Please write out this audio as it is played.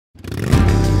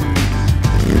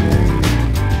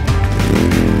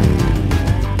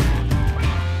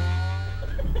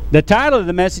The title of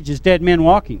the message is Dead Men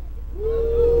Walking.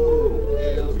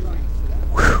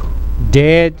 Whew.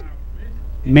 Dead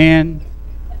Men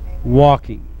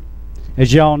Walking.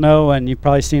 As y'all know, and you've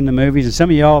probably seen the movies, and some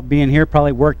of y'all being here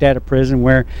probably worked at a prison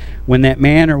where when that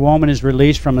man or woman is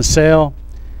released from a cell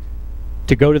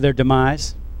to go to their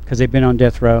demise because they've been on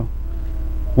death row,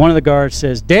 one of the guards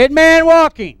says, "Dead man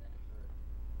walking."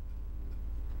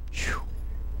 Whew.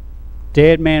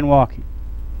 Dead man walking.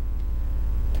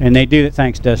 And they do it.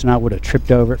 Thanks, Dustin. I would have tripped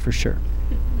over it for sure.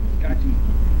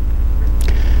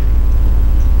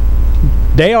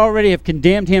 They already have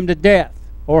condemned him to death,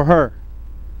 or her.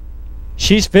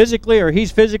 She's physically or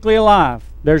he's physically alive.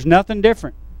 There's nothing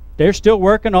different. They're still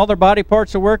working. All their body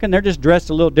parts are working. They're just dressed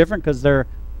a little different because they're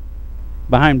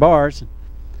behind bars.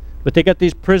 But they got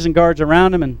these prison guards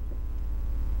around them, and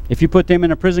if you put them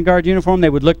in a prison guard uniform, they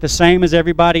would look the same as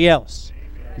everybody else.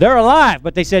 They're alive,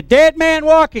 but they said, "Dead man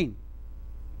walking."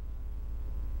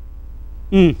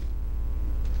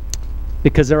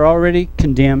 Because they're already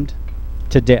condemned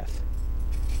to death.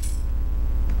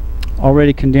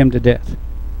 Already condemned to death.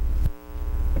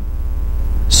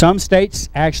 Some states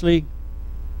actually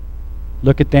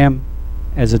look at them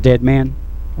as a dead man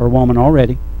or woman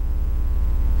already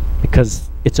because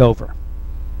it's over.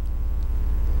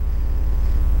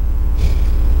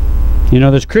 You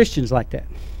know, there's Christians like that.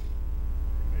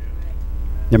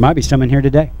 There might be some in here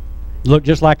today. Look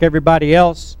just like everybody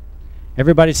else.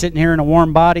 Everybody's sitting here in a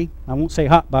warm body. I won't say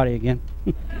hot body again.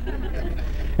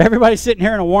 Everybody's sitting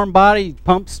here in a warm body.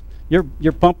 Pumps.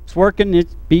 Your pump's working.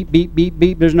 It's beep, beep, beep,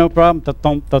 beep. There's no problem.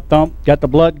 Thump, thump. Got the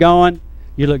blood going.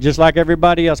 You look just like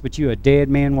everybody else, but you're a dead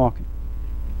man walking.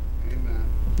 Amen.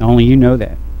 Only you know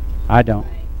that. I don't.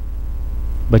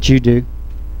 But you do.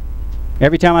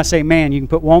 Every time I say man, you can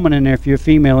put woman in there if you're a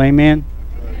female. Amen?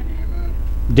 Amen.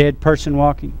 Dead person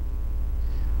walking.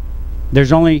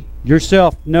 There's only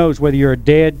yourself knows whether you're a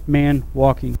dead man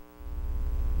walking.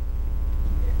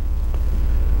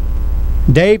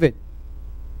 David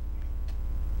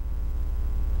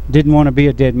didn't want to be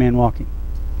a dead man walking.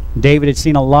 David had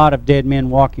seen a lot of dead men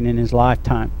walking in his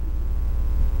lifetime.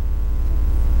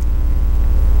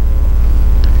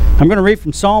 I'm going to read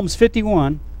from Psalms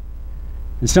 51.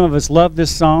 And some of us love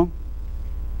this song.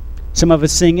 Some of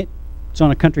us sing it. It's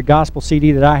on a country gospel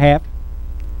CD that I have.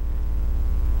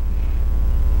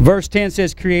 Verse 10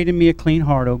 says, "Create in me a clean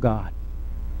heart, O God,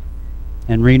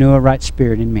 and renew a right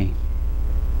spirit in me.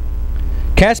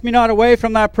 Cast me not away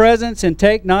from thy presence, and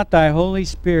take not thy Holy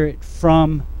Spirit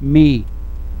from me.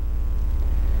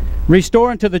 Restore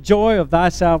unto the joy of thy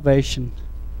salvation."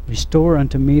 Restore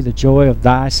unto me the joy of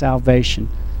thy salvation.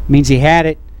 Means he had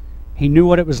it. He knew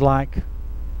what it was like.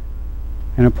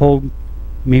 "And uphold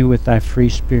me with thy free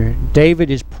spirit." David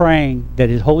is praying that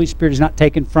his Holy Spirit is not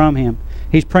taken from him.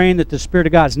 He's praying that the Spirit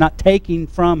of God is not taken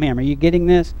from him. Are you getting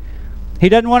this? He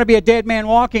doesn't want to be a dead man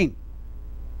walking.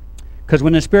 Because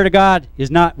when the Spirit of God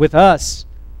is not with us,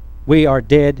 we are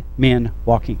dead men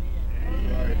walking.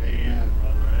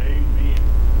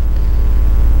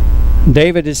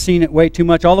 David has seen it way too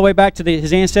much, all the way back to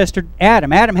his ancestor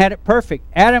Adam. Adam had it perfect.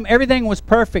 Adam, everything was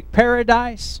perfect.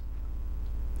 Paradise,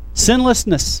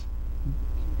 sinlessness,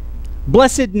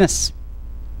 blessedness,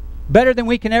 better than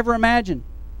we can ever imagine.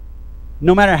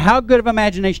 No matter how good of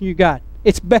imagination you got,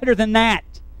 it's better than that.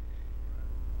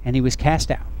 And he was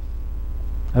cast out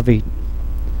of Eden,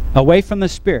 away from the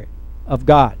Spirit of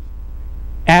God.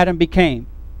 Adam became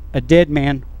a dead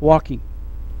man walking.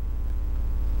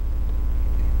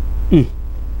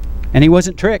 And he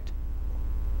wasn't tricked.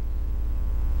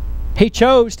 He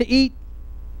chose to eat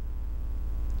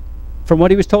from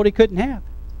what he was told he couldn't have.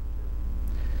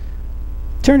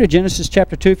 Turn to Genesis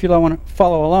chapter 2 if you want to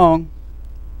follow along.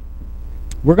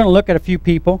 We're going to look at a few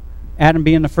people, Adam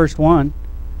being the first one.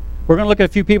 We're going to look at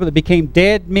a few people that became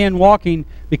dead men walking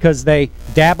because they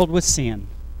dabbled with sin.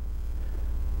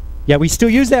 Yeah, we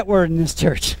still use that word in this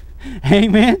church.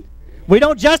 Amen. We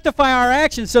don't justify our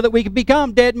actions so that we can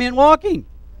become dead men walking.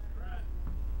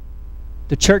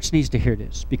 The church needs to hear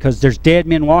this because there's dead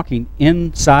men walking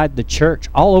inside the church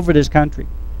all over this country.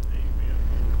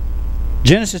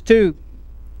 Genesis 2,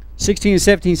 16 and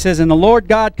 17 says, "And the Lord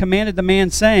God commanded the man,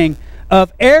 saying,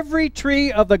 Of every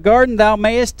tree of the garden thou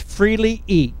mayest freely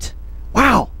eat."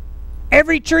 Wow!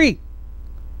 Every tree.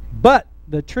 "But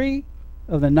the tree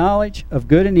of the knowledge of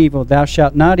good and evil thou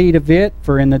shalt not eat of it,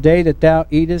 for in the day that thou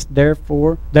eatest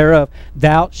thereof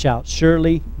thou shalt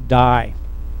surely die."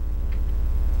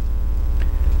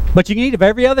 But you can eat of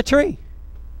every other tree.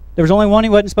 There was only one he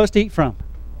wasn't supposed to eat from.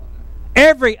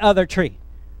 Every other tree.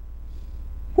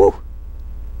 Whew.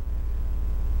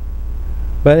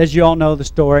 But as you all know the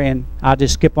story, and I'll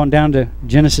just skip on down to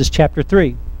Genesis chapter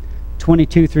 3.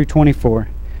 22 through 24.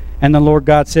 And the Lord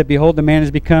God said, Behold, the man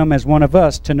is become as one of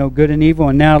us, to know good and evil.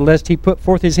 And now, lest he put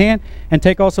forth his hand and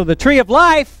take also the tree of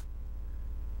life.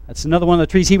 That's another one of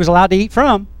the trees he was allowed to eat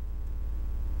from.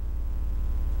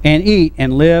 And eat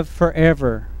and live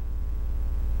forever.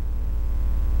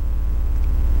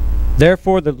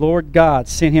 Therefore the Lord God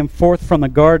sent him forth from the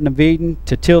Garden of Eden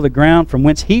to till the ground from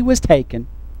whence he was taken.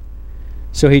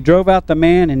 So he drove out the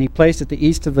man, and he placed at the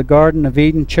east of the Garden of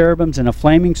Eden cherubims and a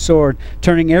flaming sword,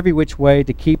 turning every which way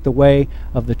to keep the way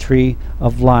of the tree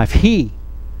of life. He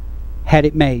had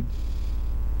it made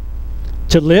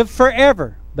to live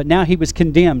forever, but now he was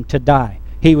condemned to die.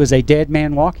 He was a dead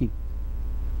man walking,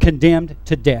 condemned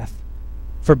to death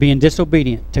for being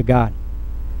disobedient to God.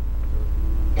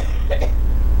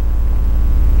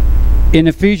 In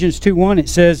Ephesians 2:1 it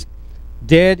says,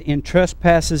 dead in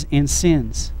trespasses and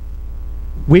sins.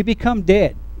 We become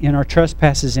dead in our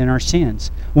trespasses and our sins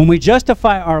when we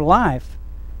justify our life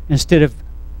instead of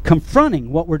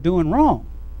confronting what we're doing wrong.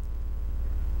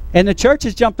 And the church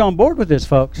has jumped on board with this,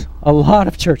 folks. A lot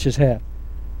of churches have.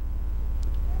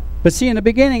 But see, in the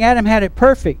beginning, Adam had it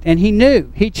perfect, and he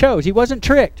knew. He chose. He wasn't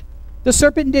tricked. The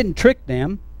serpent didn't trick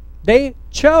them. They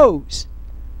chose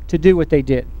to do what they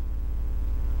did.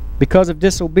 Because of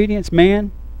disobedience,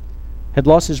 man had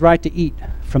lost his right to eat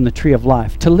from the tree of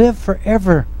life, to live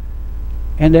forever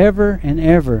and ever and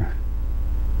ever.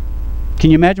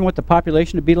 Can you imagine what the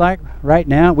population would be like right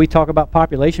now? We talk about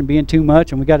population being too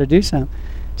much and we got to do something.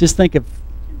 Just think of,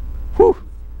 whew.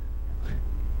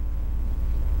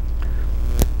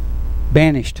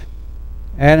 Banished.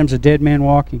 Adam's a dead man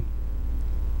walking.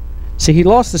 See, he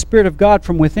lost the Spirit of God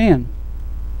from within.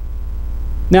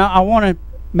 Now, I want to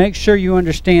make sure you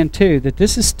understand too that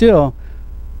this is still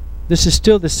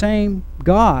the same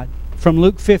God from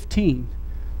Luke 15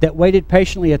 that waited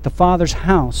patiently at the Father's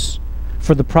house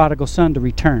for the prodigal son to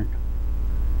return.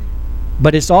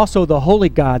 But it's also the holy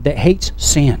God that hates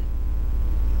sin,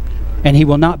 and he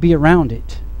will not be around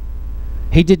it.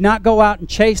 He did not go out and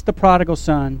chase the prodigal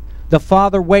son. The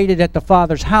father waited at the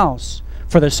Father's house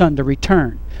for the son to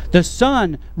return. The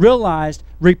son realized,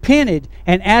 repented,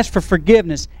 and asked for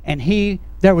forgiveness, and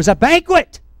there was a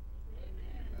banquet.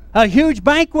 A huge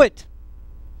banquet.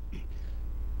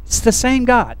 It's the same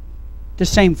God, the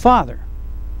same Father.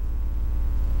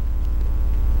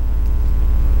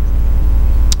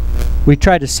 We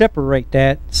try to separate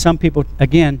that. Some people,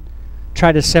 again,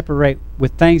 try to separate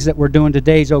with things that we're doing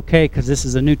today is okay because this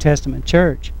is a New Testament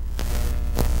church.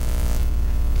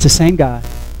 It's the same God.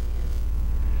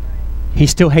 He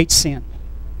still hates sin.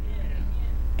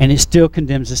 And it still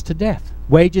condemns us to death.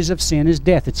 Wages of sin is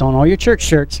death. It's on all your church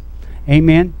shirts.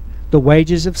 Amen. The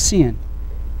wages of sin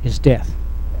is death.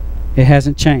 It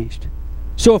hasn't changed.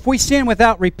 So if we sin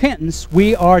without repentance,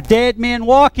 we are dead men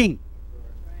walking.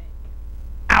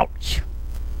 Ouch.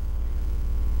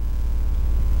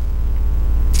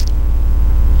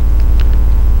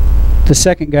 The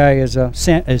second guy is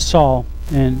Saul,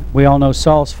 and we all know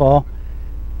Saul's fall.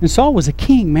 And Saul was a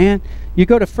king, man. You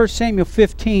go to 1 Samuel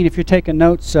 15, if you're taking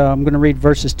notes, I'm going to read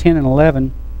verses 10 and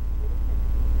 11.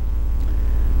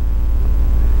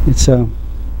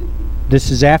 This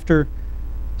is after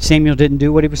Samuel didn't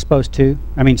do what he was supposed to.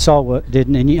 I mean, Saul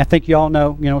didn't. And I think you all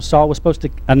know, Saul was supposed to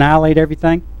annihilate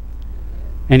everything.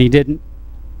 And he didn't.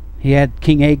 He had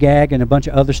King Agag and a bunch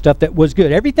of other stuff that was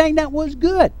good. Everything that was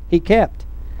good, he kept.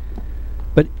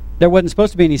 But there wasn't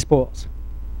supposed to be any spoils.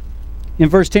 In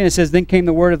verse 10 it says, Then came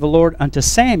the word of the Lord unto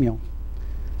Samuel,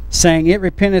 saying, It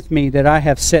repenteth me that I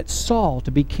have set Saul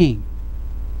to be king.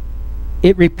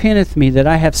 It repenteth me that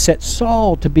I have set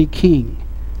Saul to be king.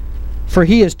 For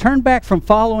he has turned back from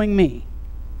following me,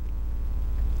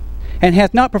 and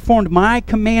hath not performed my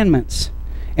commandments.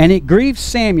 And it grieved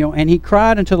Samuel, and he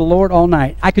cried unto the Lord all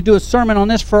night. I could do a sermon on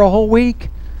this for a whole week.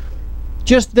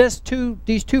 Just these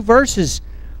two verses.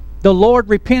 The Lord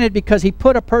repented because he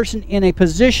put a person in a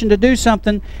position to do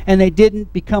something, and they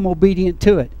didn't become obedient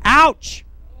to it. Ouch!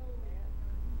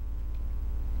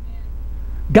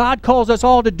 God calls us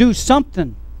all to do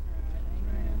something.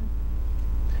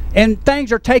 And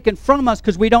things are taken from us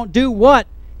because we don't do what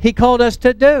he called us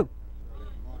to do.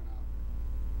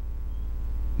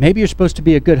 Maybe you're supposed to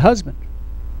be a good husband.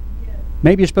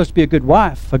 Maybe you're supposed to be a good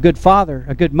wife, a good father,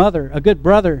 a good mother, a good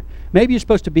brother. Maybe you're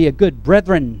supposed to be a good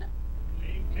brethren.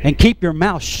 And keep your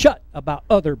mouth shut about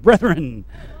other brethren.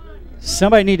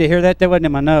 Somebody need to hear that. That wasn't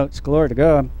in my notes. Glory to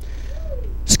God.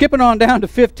 Skipping on down to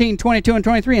 15, 22, and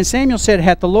 23. And Samuel said,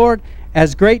 Hath the Lord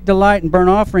as great delight in burnt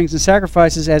offerings and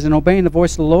sacrifices as in obeying the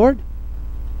voice of the Lord?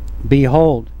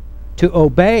 Behold, to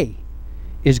obey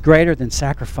is greater than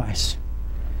sacrifice,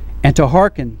 and to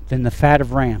hearken than the fat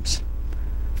of rams.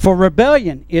 For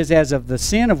rebellion is as of the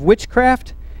sin of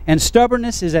witchcraft, and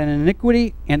stubbornness is an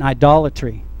iniquity and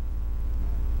idolatry.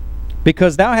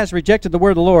 Because thou hast rejected the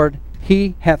word of the Lord,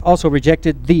 he hath also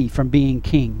rejected thee from being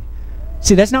king.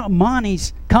 See, that's not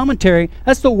Monty's commentary.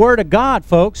 That's the word of God,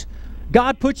 folks.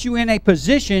 God puts you in a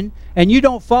position and you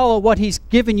don't follow what he's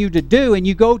given you to do and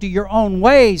you go to your own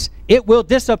ways, it will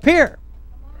disappear.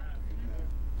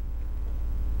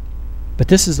 But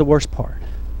this is the worst part.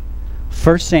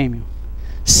 1 Samuel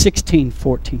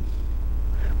 16:14.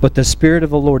 But the Spirit of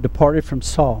the Lord departed from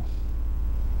Saul,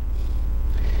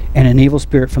 and an evil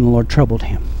spirit from the Lord troubled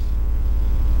him.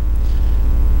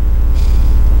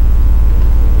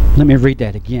 Let me read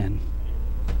that again.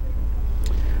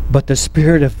 But the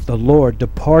Spirit of the Lord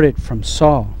departed from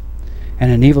Saul,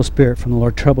 and an evil spirit from the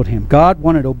Lord troubled him. God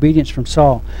wanted obedience from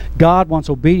Saul. God wants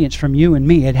obedience from you and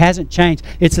me. It hasn't changed.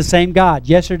 It's the same God,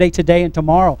 yesterday, today, and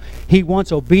tomorrow. He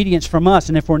wants obedience from us.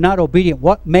 And if we're not obedient,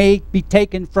 what may be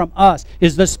taken from us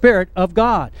is the Spirit of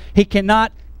God. He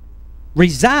cannot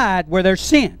reside where there's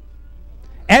sin.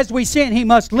 As we sin, he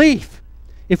must leave.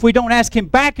 If we don't ask him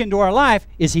back into our life,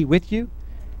 is he with you?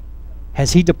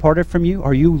 Has he departed from you?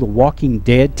 Are you the walking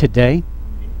dead today?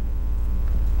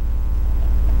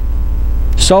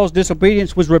 Saul's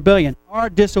disobedience was rebellion. Our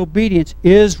disobedience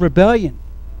is rebellion.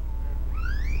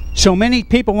 So many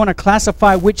people want to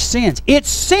classify which sins. It's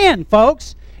sin,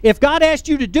 folks. If God asked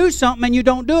you to do something and you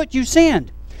don't do it, you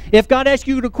sinned. If God asked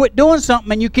you to quit doing something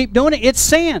and you keep doing it, it's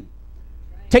sin.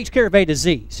 Takes care of A to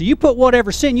Z. So you put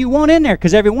whatever sin you want in there,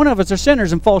 because every one of us are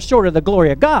sinners and fall short of the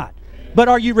glory of God. But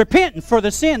are you repenting for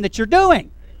the sin that you're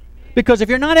doing? Because if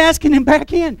you're not asking him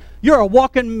back in, you're a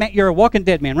walking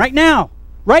dead man right now.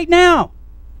 Right now.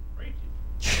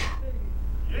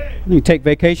 You need to take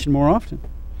vacation more often.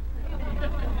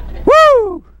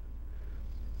 Woo!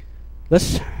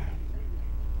 Let's.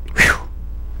 Whew.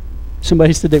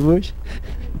 Somebody said they wish.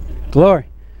 Glory.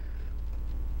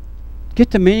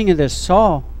 Get the meaning of this.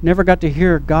 Saul never got to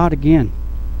hear God again.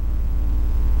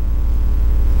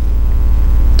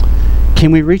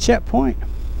 Can we reach that point?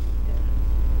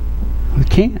 We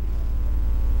can't.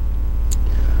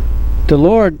 The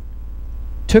Lord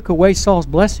took away Saul's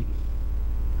blessing.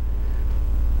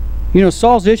 You know,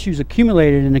 Saul's issues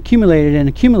accumulated and accumulated and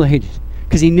accumulated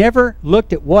because he never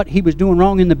looked at what he was doing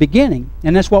wrong in the beginning.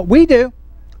 And that's what we do.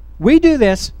 We do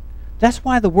this. That's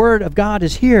why the Word of God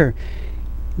is here.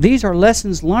 These are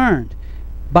lessons learned.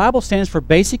 Bible stands for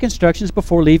basic instructions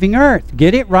before leaving earth.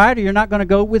 Get it right or you're not going to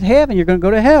go with heaven. You're going to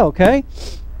go to hell, okay?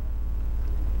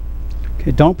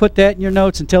 Okay, don't put that in your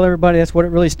notes and tell everybody that's what it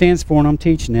really stands for when I'm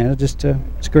teaching that. It's a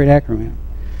great acronym.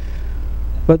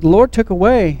 But the Lord took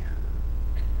away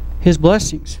his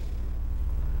blessings.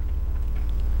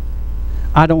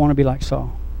 I don't want to be like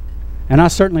Saul. And I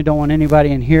certainly don't want anybody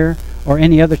in here or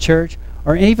any other church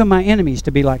or even my enemies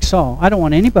to be like Saul. I don't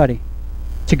want anybody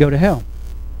to go to hell.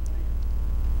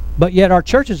 But yet our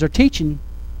churches are teaching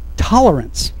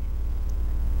tolerance.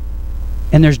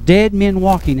 And there's dead men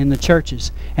walking in the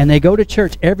churches. And they go to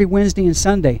church every Wednesday and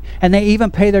Sunday. And they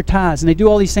even pay their tithes. And they do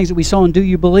all these things that we saw in Do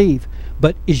You Believe?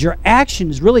 But is your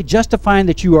actions really justifying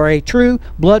that you are a true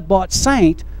blood-bought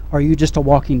saint, or are you just a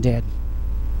walking dead?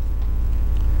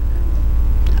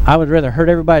 I would rather hurt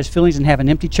everybody's feelings and have an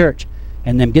empty church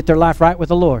and them get their life right with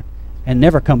the Lord and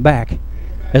never come back,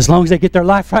 as long as they get their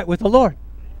life right with the Lord.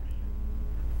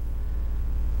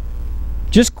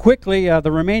 Just quickly,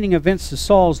 the remaining events of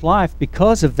Saul's life,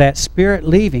 because of that spirit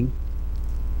leaving.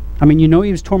 I mean, you know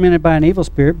he was tormented by an evil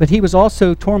spirit, but he was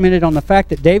also tormented on the fact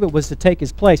that David was to take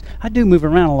his place. I do move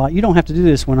around a lot. You don't have to do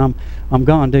this when I'm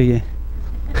gone, do you?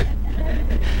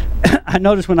 I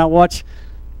notice when I watch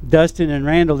Dustin and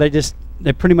Randall,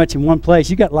 they're pretty much in one place.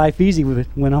 You got life easy with it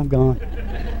when I'm gone.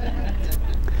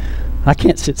 I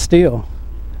can't sit still.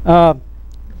 The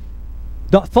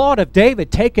thought of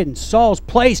David taking Saul's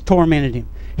place tormented him.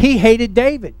 He hated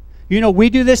David. You know, we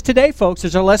do this today, folks.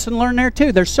 There's a lesson learned there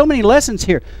too. There's so many lessons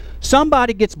here.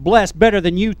 Somebody gets blessed better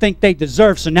than you think they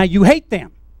deserve, so now you hate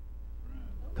them.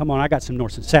 Come on, I got some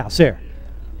norths and souths there.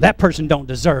 That person don't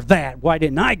deserve that. Why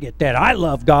didn't I get that? I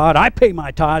love God. I pay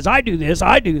my tithes. I do this.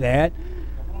 I do that.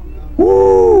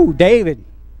 Woo! David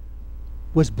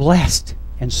was blessed,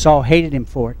 and Saul hated him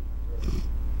for it.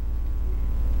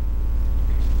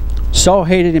 Saul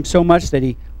hated him so much that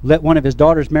he let one of his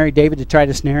daughters marry David to try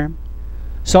to snare him.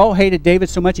 Saul hated David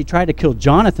so much he tried to kill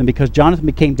Jonathan because Jonathan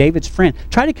became David's friend.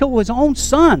 Tried to kill his own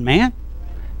son, man.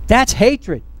 That's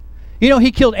hatred. You know,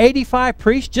 he killed 85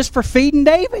 priests just for feeding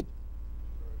David.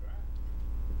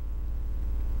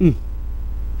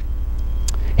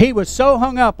 He was so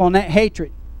hung up on that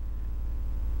hatred.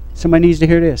 Somebody needs to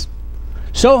hear this.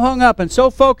 So hung up and so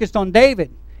focused on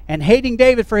David and hating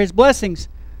David for his blessings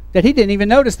that he didn't even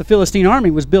notice the Philistine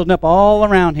army was building up all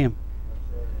around him.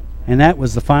 And that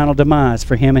was the final demise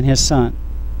for him and his son,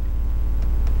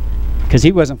 because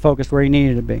he wasn't focused where he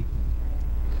needed to be.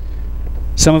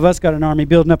 Some of us got an army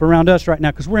building up around us right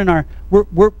now because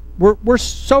we're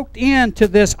soaked into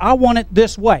this. I want it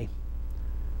this way.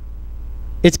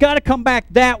 It's got to come back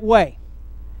that way.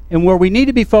 And where we need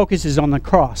to be focused is on the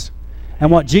cross and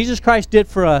what Jesus Christ did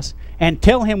for us, and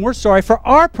tell him we're sorry for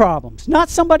our problems, not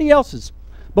somebody else's,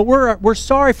 but we're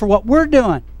sorry for what we're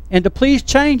doing, and to please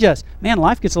change us. Man,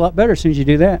 life gets a lot better as soon as you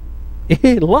do that.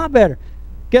 A lot better.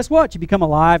 Guess what? You become a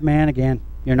live man again.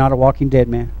 You're not a walking dead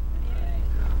man.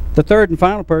 The third and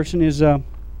final person is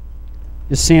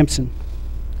Samson.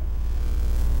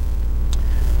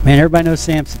 Man, everybody knows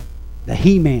Samson, the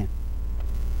He-Man.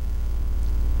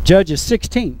 Judges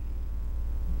 16,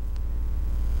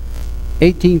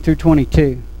 18 through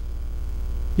 22.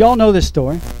 Y'all know this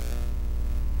story.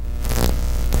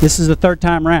 This is the third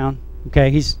time round.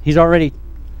 Okay, he's already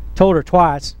told her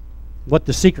twice what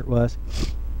the secret was.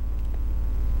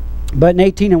 But in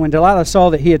 18, and when Delilah saw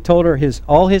that he had told her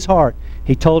all his heart,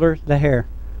 he told her the hair.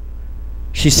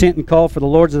 She sent and called for the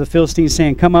lords of the Philistines,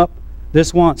 saying, Come up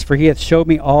this once, for he hath showed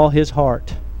me all his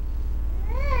heart.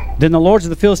 Then the lords of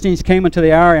the Philistines came unto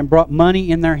the hour and brought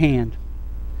money in their hand.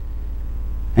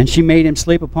 And she made him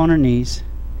sleep upon her knees.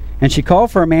 And she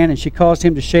called for a man, and she caused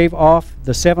him to shave off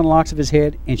the 7 locks of his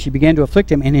head, and she began to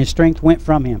afflict him, and his strength went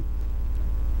from him.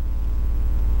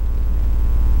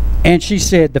 And she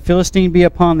said, The Philistine be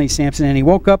upon thee, Samson. And he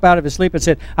woke up out of his sleep and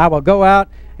said, I will go out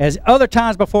as other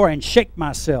times before and shake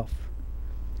myself.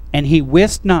 And he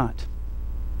wist not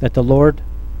that the Lord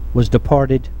was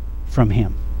departed from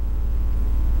him.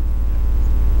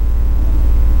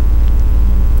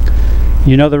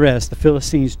 You know the rest. The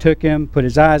Philistines took him, put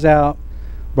his eyes out,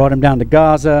 brought him down to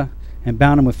Gaza, and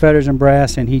bound him with fetters and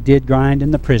brass, and he did grind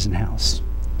in the prison house.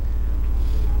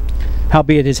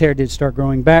 Howbeit his hair did start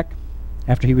growing back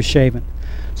after he was shaven.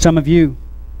 Some of you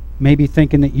may be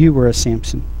thinking that you were a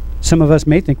Samson. Some of us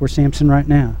may think we're Samson right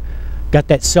now. Got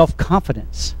that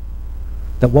self-confidence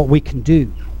that what we can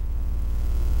do.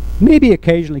 Maybe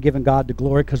occasionally giving God the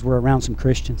glory because we're around some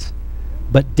Christians.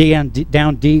 But down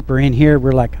deep or in here,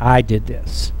 we're like, I did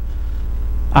this.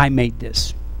 I made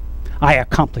this. I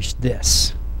accomplished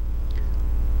this.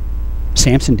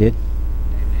 Samson did.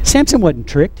 Samson wasn't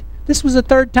tricked. This was the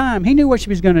third time. He knew what she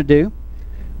was going to do.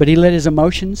 But he let his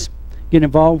emotions get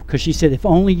involved, because she said, if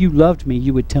only you loved me,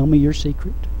 you would tell me your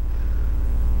secret.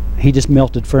 He just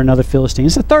melted for another Philistine.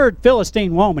 It's the third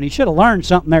Philistine woman. He should have learned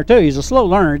something there too. He's a slow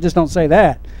learner. Just don't say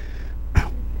that.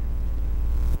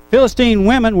 Philistine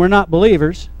women were not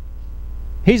believers.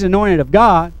 He's anointed of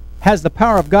God, has the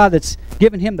power of God that's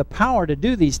given him the power to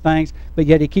do these things, but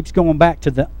yet he keeps going back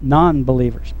to the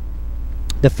non-believers,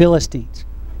 the Philistines.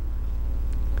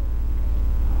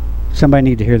 Somebody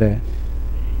need to hear that.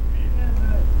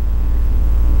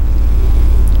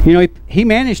 You know, he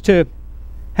managed to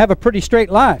have a pretty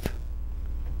straight life.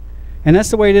 And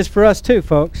that's the way it is for us too,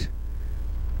 folks.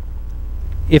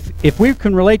 If we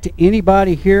can relate to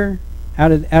anybody here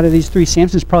out of these three,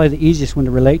 Samson's probably the easiest one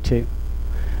to relate to.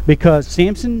 Because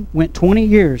Samson went 20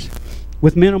 years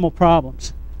with minimal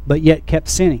problems, but yet kept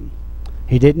sinning.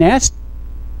 He didn't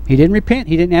repent,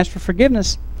 he didn't ask for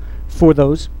forgiveness for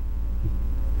those.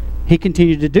 He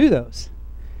continued to do those.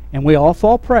 And we all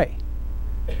fall prey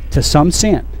to some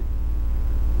sin.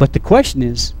 But the question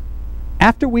is,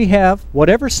 after we have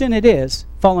whatever sin it is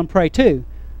fallen prey to,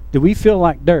 do we feel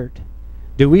like dirt?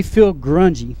 Do we feel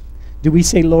grungy? Do we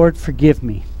say, Lord, forgive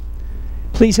me?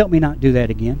 Please help me not do that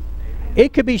again.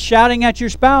 It could be shouting at your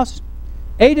spouse.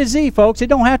 A to Z, folks. It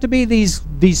don't have to be these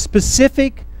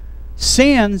specific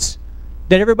sins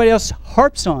that everybody else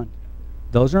harps on.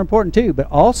 Those are important too, but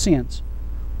all sins.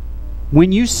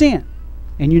 When you sin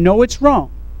and you know it's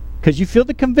wrong, because you feel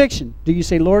the conviction, do you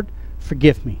say, Lord,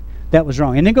 forgive me? That was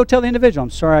wrong. And then go tell the individual, I'm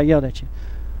sorry I yelled at you.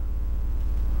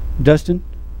 Dustin,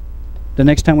 the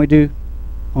next time we do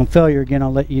on failure again,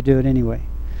 I'll let you do it anyway.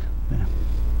 Yeah.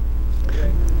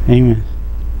 Amen.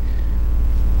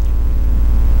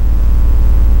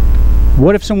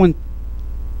 What if someone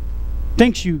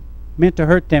thinks you meant to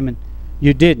hurt them and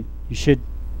you didn't? You should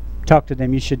talk to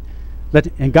them. You should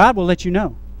and God will let you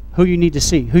know who you need to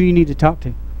see, who you need to talk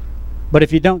to. But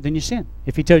if you don't, then you sin.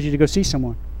 If he tells you to go see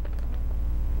someone.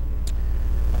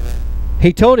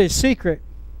 He told his secret,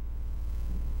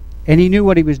 and he knew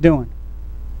what he was doing.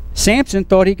 Samson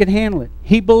thought he could handle it.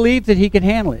 He believed that he could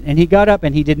handle it. And he got up,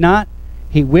 and he did not.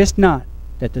 He wist not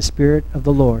that the Spirit of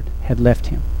the Lord had left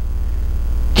him.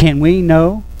 Can we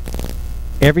know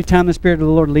every time the Spirit of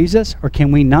the Lord leaves us, or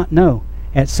can we not know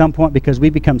at some point because we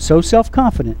become so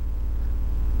self-confident.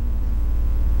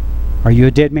 Are you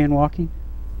a dead man walking?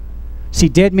 See,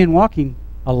 dead men walking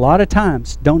a lot of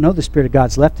times don't know the Spirit of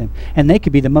God's left them. And they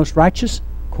could be the most righteous,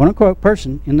 quote-unquote,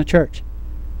 person in the church.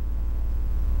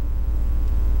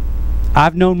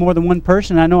 I've known more than one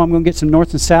person. I know I'm going to get some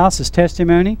north and souths as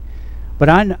testimony. But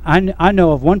I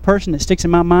know of one person that sticks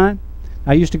in my mind.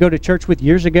 I used to go to church with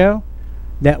years ago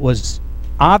that was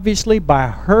obviously by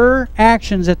her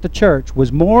actions at the church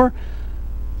was more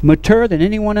mature than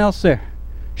anyone else there.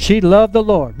 She loved the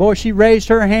Lord. Boy, she raised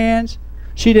her hands.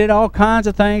 She did all kinds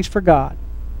of things for God.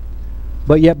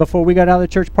 But yet before we got out of the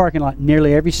church parking lot,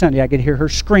 nearly every Sunday I could hear her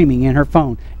screaming in her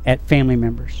phone at family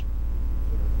members.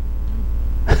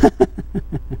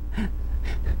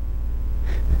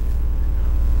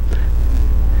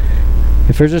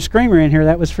 If there's a screamer in here,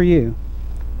 that was for you.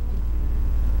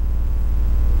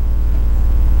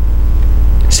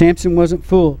 Samson wasn't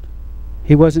fooled.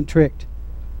 He wasn't tricked.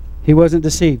 He wasn't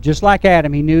deceived. Just like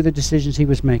Adam, he knew the decisions he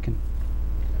was making.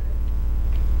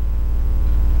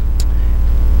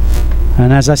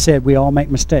 And as I said, we all make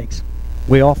mistakes.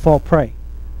 We all fall prey.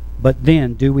 But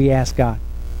then, do we ask God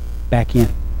back in?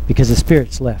 Because the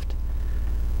Spirit's left.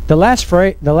 The last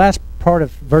part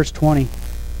of verse 20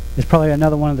 is probably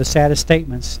another one of the saddest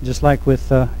statements, just like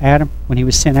with Adam when he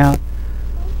was sent out,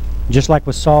 just like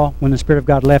with Saul when the Spirit of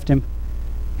God left him.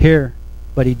 Here,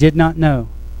 but he did not know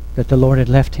that the Lord had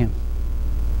left him.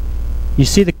 You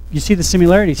see the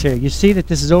similarities here. You see that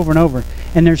this is over and over.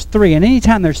 And there's three. And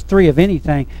anytime there's three of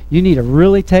anything, you need to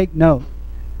really take note.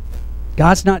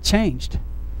 God's not changed.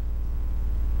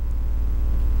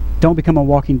 Don't become a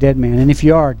walking dead man. And if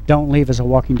you are, don't leave as a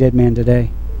walking dead man today.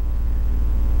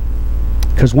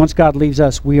 Because once God leaves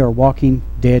us, we are walking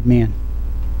dead men.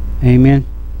 Amen.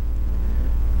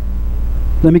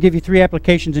 Let me give you three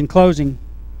applications in closing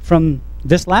from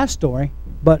this last story,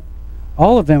 but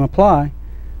all of them apply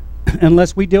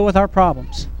unless we deal with our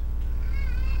problems.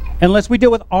 Unless we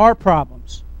deal with our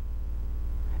problems.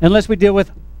 Unless we deal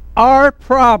with our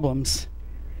problems,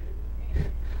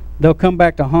 they'll come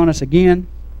back to haunt us again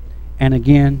and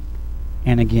again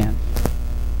and again.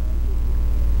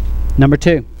 Number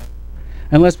two,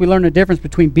 unless we learn the difference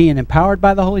between being empowered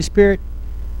by the Holy Spirit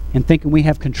and thinking we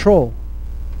have control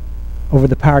over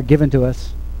the power given to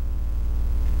us,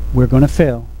 we're going to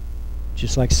fail,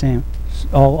 just like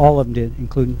all of them did,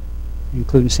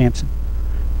 including Samson.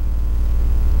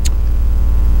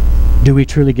 Do we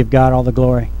truly give God all the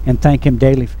glory and thank Him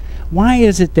daily? Why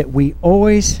is it that we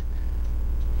always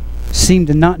seem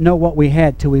to not know what we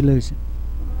had till we lose it?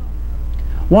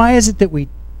 Why is it that we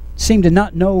seem to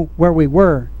not know where we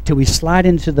were till we slide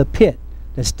into the pit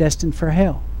that's destined for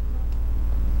hell?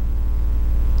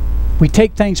 We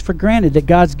take things for granted that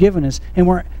God's given us,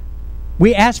 and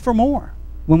we ask for more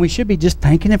when we should be just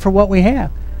thanking Him for what we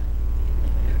have.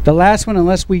 The last one,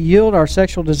 unless we yield our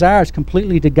sexual desires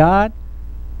completely to God,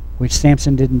 which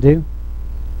Samson didn't do,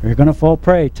 we're going to fall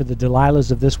prey to the Delilahs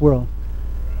of this world.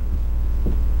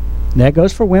 That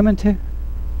goes for women too.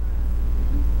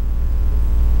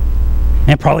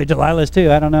 And probably Delilahs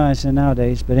too. I don't know, I said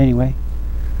nowadays, but anyway.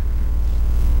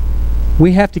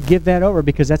 We have to give that over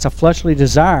because that's a fleshly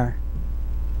desire.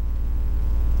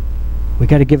 We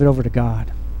got to give it over to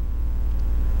God.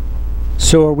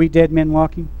 So are we dead men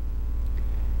walking?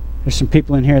 There's some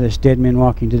people in here that's dead men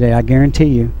walking today. I guarantee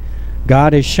you,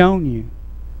 God has shown you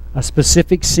a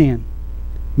specific sin.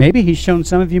 Maybe He's shown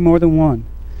some of you more than one.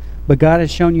 But God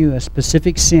has shown you a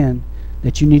specific sin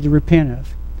that you need to repent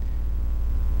of.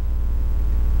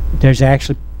 There's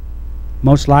actually,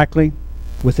 most likely,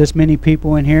 with this many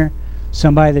people in here,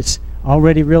 somebody that's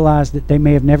already realized that they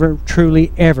may have never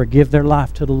truly ever give their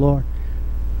life to the Lord.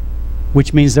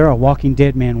 Which means they're a walking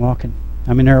dead man walking.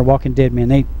 I mean, they're a walking dead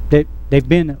man. They've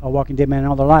been a walking dead man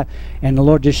all their life. And the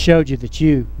Lord just showed you that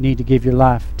you need to give your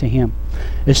life to Him.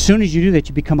 As soon as you do that,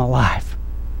 you become alive.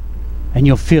 And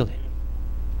you'll feel it.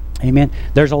 Amen.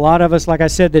 There's a lot of us, like I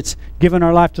said, that's given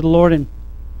our life to the Lord, and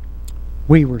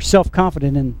we were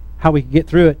self-confident in how we could get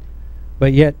through it.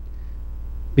 But yet,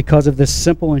 because of this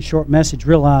simple and short message,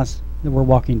 realize that we're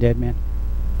walking dead men.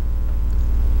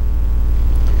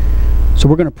 So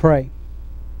we're going to pray.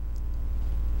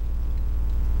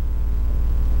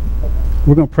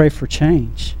 We're going to pray for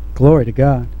change. Glory to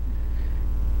God.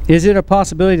 Is it a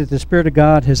possibility that the Spirit of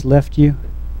God has left you?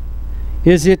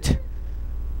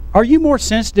 Are you more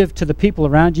sensitive to the people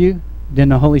around you than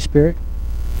the Holy Spirit?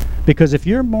 Because if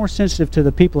you're more sensitive to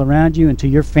the people around you and to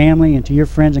your family and to your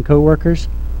friends and co-workers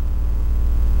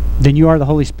than you are the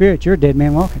Holy Spirit, you're a dead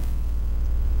man walking.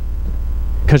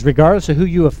 Because regardless of who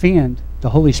you offend, the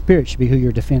Holy Spirit should be who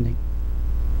you're defending.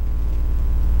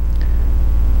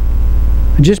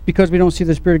 Just because we don't see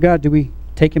the Spirit of God, do we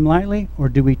take Him lightly, or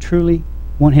do we truly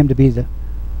want Him to be the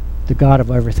God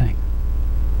of everything?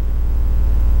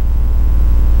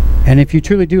 And if you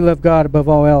truly do love God above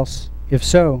all else, if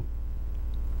so,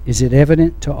 is it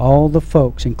evident to all the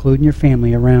folks, including your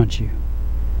family, around you?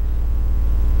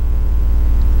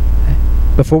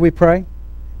 Before we pray,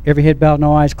 every head bowed,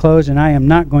 no eyes closed, and I am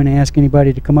not going to ask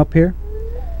anybody to come up here.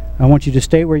 I want you to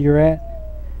stay where you're at.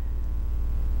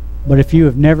 But if you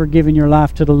have never given your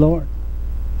life to the Lord,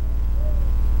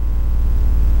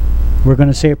 we're going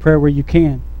to say a prayer where you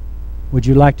can. Would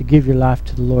you like to give your life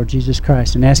to the Lord Jesus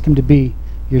Christ and ask Him to be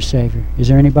your Savior? Is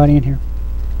there anybody in here?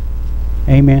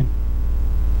 Amen.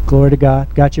 Glory to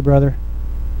God. Got you, brother.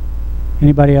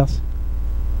 Anybody else?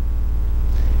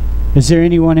 Is there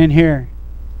anyone in here,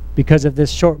 because of this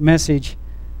short message,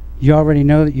 you already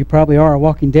know that you probably are a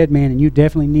walking dead man and you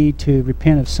definitely need to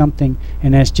repent of something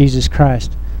and ask Jesus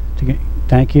Christ to get...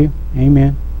 Thank you.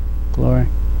 Amen. Glory.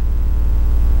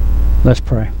 Let's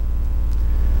pray.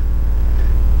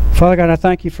 Father God, I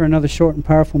thank you for another short and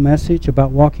powerful message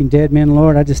about walking dead men.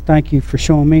 Lord, I just thank you for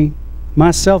showing me,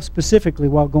 myself specifically,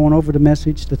 while going over the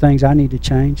message, the things I need to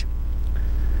change.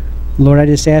 Lord, I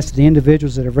just ask the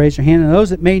individuals that have raised their hand, and those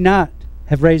that may not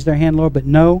have raised their hand, Lord, but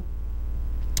know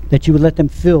that you would let them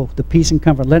feel the peace and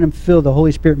comfort. Let them feel the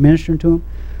Holy Spirit ministering to them.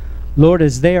 Lord,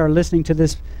 as they are listening to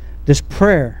this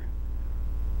prayer,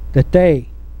 that they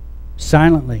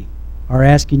silently are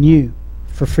asking you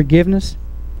for forgiveness,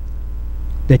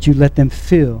 that you let them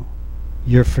feel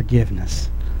your forgiveness,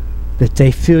 that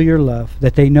they feel your love,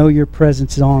 that they know your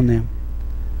presence is on them.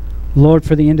 Lord,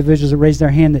 for the individuals that raise their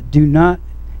hand that do not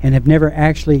and have never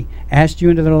actually asked you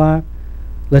into their life,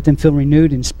 let them feel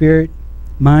renewed in spirit,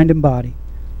 mind, and body.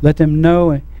 Let them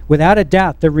know without a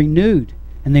doubt they're renewed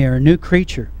and they are a new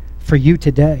creature for you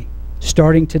today,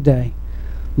 starting today.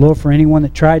 Lord, for anyone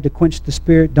that tried to quench the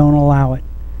Spirit, don't allow it.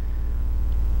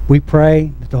 We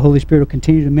pray that the Holy Spirit will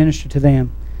continue to minister to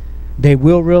them. They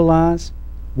will realize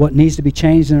what needs to be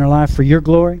changed in their life for your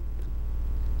glory.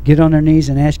 Get on their knees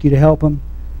and ask you to help them.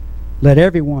 Let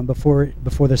everyone, before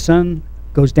the sun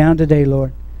goes down today,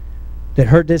 Lord, that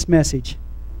heard this message,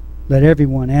 let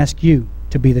everyone ask you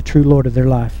to be the true Lord of their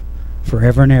life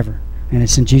forever and ever. And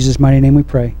it's in Jesus' mighty name we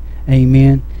pray.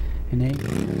 Amen and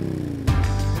amen.